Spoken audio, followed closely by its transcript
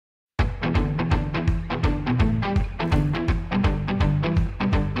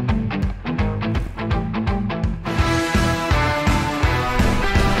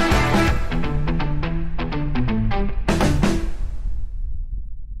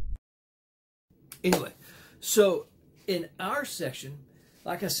Anyway, so in our section,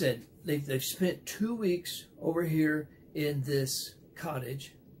 like I said, they've spent 2 weeks over here in this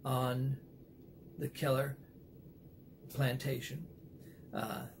cottage on the Keller plantation.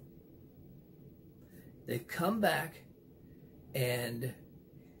 They've come back, and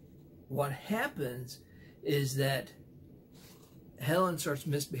what happens is that Helen starts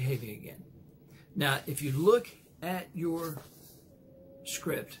misbehaving again. Now, if you look at your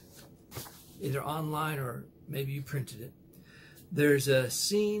script, either online or maybe you printed it, there's a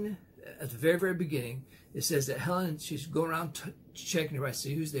scene at the very, very beginning. It says that Helen, she's going around checking everybody,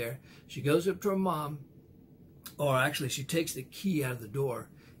 see who's there. She goes up to her mom, or actually she takes the key out of the door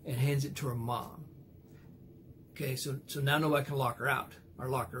and hands it to her mom. Okay, so now nobody can lock her out or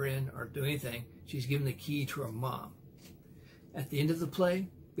lock her in or do anything. She's giving the key to her mom. At the end of the play,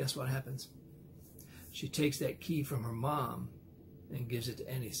 guess what happens? She takes that key from her mom and gives it to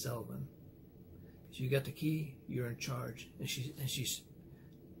Annie Sullivan. So you got the key, you're in charge. And she's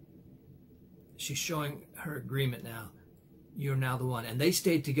showing her agreement now. You're now the one. And they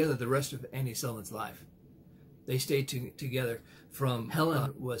stayed together the rest of Annie Sullivan's life. They stayed together from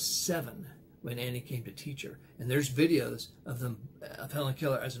Helen was 7 when Annie came to teach her. And there's videos of them, of Helen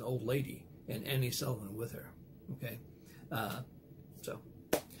Keller as an old lady and Annie Sullivan with her. Okay.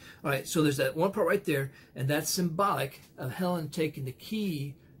 All right, so there's that one part right there, and that's symbolic of Helen taking the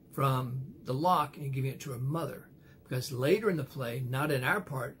key from the lock and giving it to her mother. Because later in the play, not in our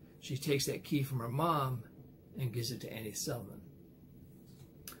part, she takes that key from her mom and gives it to Annie Sullivan.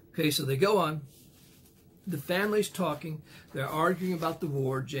 Okay, so they go on. The family's talking. They're arguing about the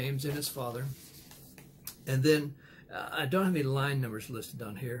war, James and his father. And then, I don't have any line numbers listed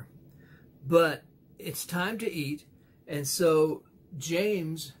on here, but it's time to eat. And so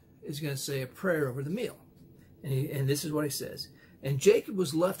James is going to say a prayer over the meal. And this is what he says. And Jacob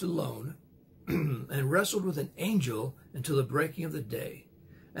was left alone and wrestled with an angel until the breaking of the day.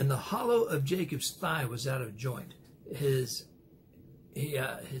 And the hollow of Jacob's thigh was out of joint. His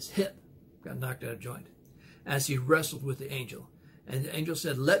hip got knocked out of joint as he wrestled with the angel. And the angel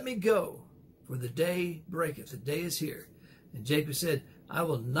said, "Let me go, for the day breaketh, the day is here." And Jacob said, "I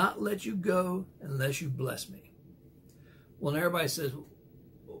will not let you go unless you bless me." Well, and everybody says,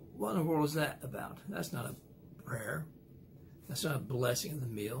 what in the world is that about? That's not a prayer. That's not a blessing of the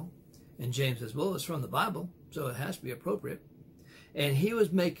meal. And James says, well, it's from the Bible, so it has to be appropriate. And he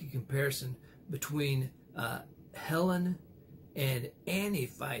was making a comparison between Helen and Annie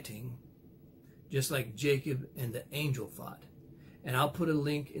fighting, just like Jacob and the angel fought. And I'll put a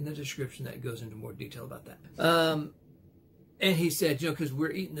link in the description that goes into more detail about that. And he said, because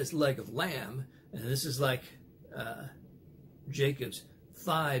we're eating this leg of lamb, and this is like Jacob's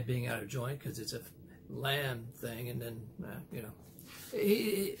thigh being out of joint because it's a lamb thing, and then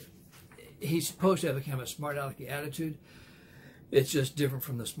he's supposed to have a kind of a smart alecky attitude. It's just different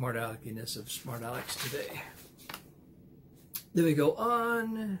from the smart aleckiness of smart alecks today. Then we go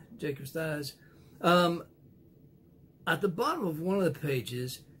on Jacob's thighs. At the bottom of one of the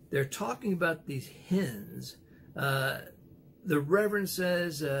pages, they're talking about these hens. The Reverend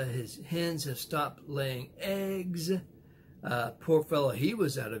says his hens have stopped laying eggs. Poor fellow, he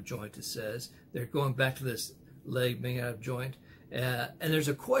was out of joint, it says. They're going back to this leg being out of joint. And there's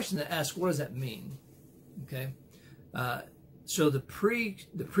a question that asks, what does that mean? Okay. So the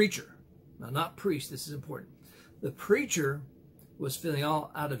preacher, now not priest, this is important. The preacher was feeling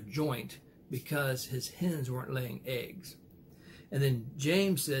all out of joint because his hens weren't laying eggs. And then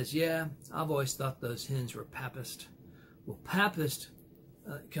James says, yeah, I've always thought those hens were papist. Well, papist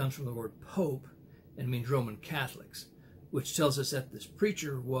comes from the word pope and means Roman Catholics, which tells us that this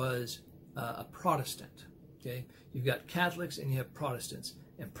preacher was a Protestant. Okay, you've got Catholics and you have Protestants,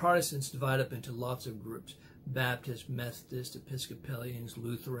 and Protestants divide up into lots of groups: Baptists, Methodists, Episcopalians,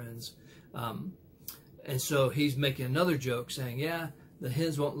 Lutherans. And so he's making another joke saying, yeah, the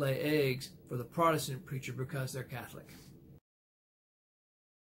hens won't lay eggs for the Protestant preacher because they're Catholic.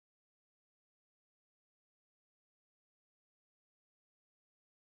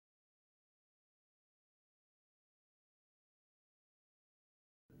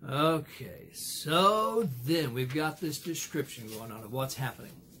 Okay, so then we've got this description going on of what's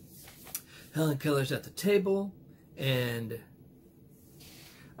happening. Helen Keller's at the table, and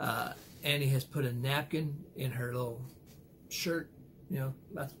Annie has put a napkin in her little shirt. You know,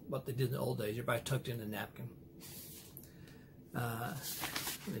 that's what they did in the old days. Everybody tucked in a napkin. Let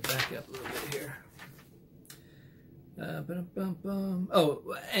me back up a little bit here.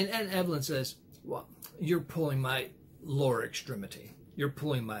 Oh, and Evelyn says, well, you're pulling my lower extremity. You're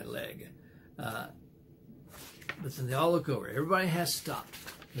pulling my leg. But then they all look over. Everybody has stopped.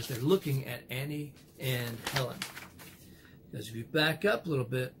 because they're looking at Annie and Helen. Because if you back up a little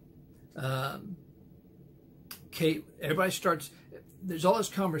bit, Kate, everybody starts, there's all this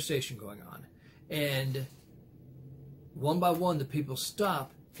conversation going on. And one by one, the people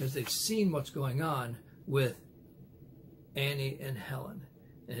stop because they've seen what's going on with Annie and Helen.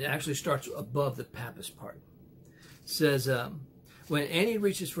 And it actually starts above the Pappas part. It says, when Annie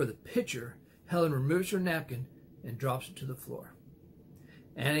reaches for the pitcher, Helen removes her napkin and drops it to the floor.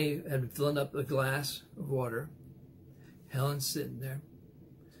 Annie had been filling up a glass of water. Helen's sitting there.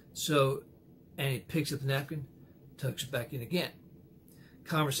 So Annie picks up the napkin, tucks it back in again.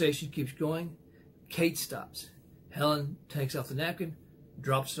 Conversation keeps going. Kate stops. Helen takes off the napkin,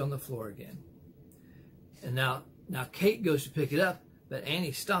 drops it on the floor again. And now Kate goes to pick it up, but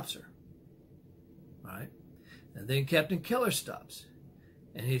Annie stops her. All right? And then Captain Keller stops.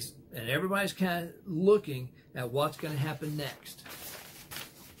 And everybody's kind of looking at what's going to happen next.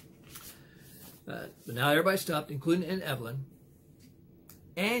 But now everybody stopped, including Evelyn.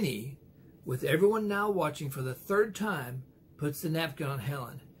 Annie, with everyone now watching for the third time, puts the napkin on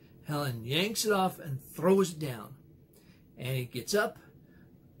Helen. Helen yanks it off and throws it down. Annie gets up,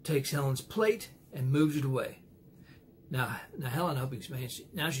 takes Helen's plate, and moves it away. Now Helen,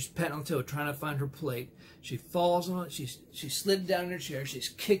 now she's patting on the table, trying to find her plate. She falls on it. She's slid down in her chair. She's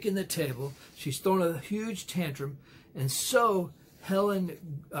kicking the table. She's throwing a huge tantrum. And so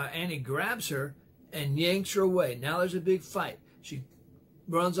Annie grabs her and yanks her away. Now there's a big fight. She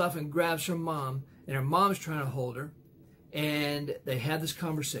runs off and grabs her mom, and her mom's trying to hold her. And they have this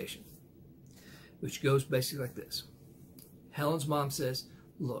conversation, which goes basically like this. Helen's mom says,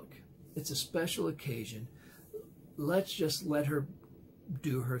 look, it's a special occasion. Let's just let her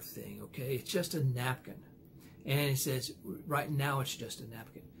do her thing, okay? It's just a napkin. And he says, right now it's just a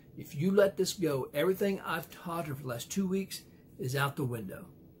napkin. If you let this go, everything I've taught her for the last 2 weeks is out the window.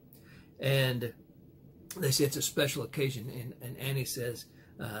 And they say it's a special occasion. And Annie says,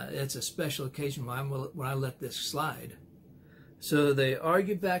 it's a special occasion when I let this slide. So they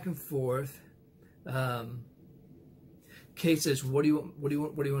argue back and forth. Kate says, what do you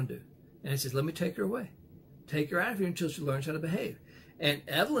want to do? And he says, let me take her away. Take her out of here until she learns how to behave. And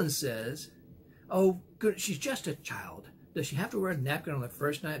Evelyn says, oh, good, she's just a child. Does she have to wear a napkin on the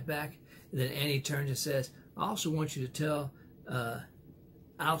first night back? And then Annie turns and says, I also want you to tell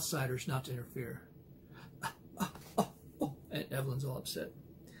outsiders not to interfere. And Evelyn's all upset.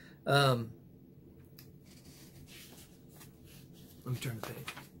 Let me turn the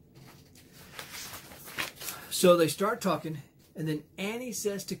page. So they start talking, and then Annie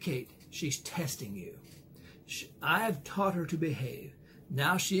says to Kate, she's testing you. I have taught her to behave.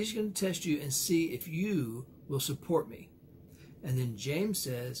 Now she's going to test you and see if you will support me. And then James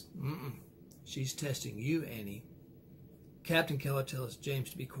says, she's testing you, Annie. Captain Keller tells James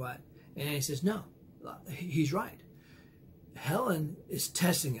to be quiet. And Annie says, no, he's right. Helen is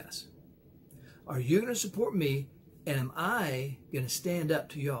testing us. Are you going to support me, and am I going to stand up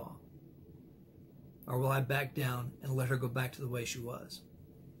to y'all? Or will I back down and let her go back to the way she was?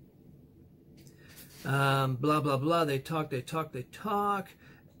 Blah, blah, blah. They talk.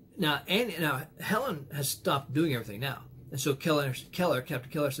 Now, Helen has stopped doing everything now. And so Captain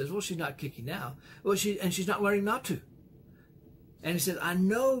Keller says, well, she's not kicking now. Well, she's not learning not to. And he says, I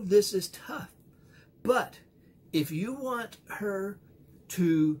know this is tough, but if you want her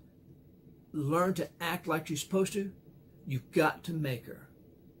to learn to act like she's supposed to, you've got to make her.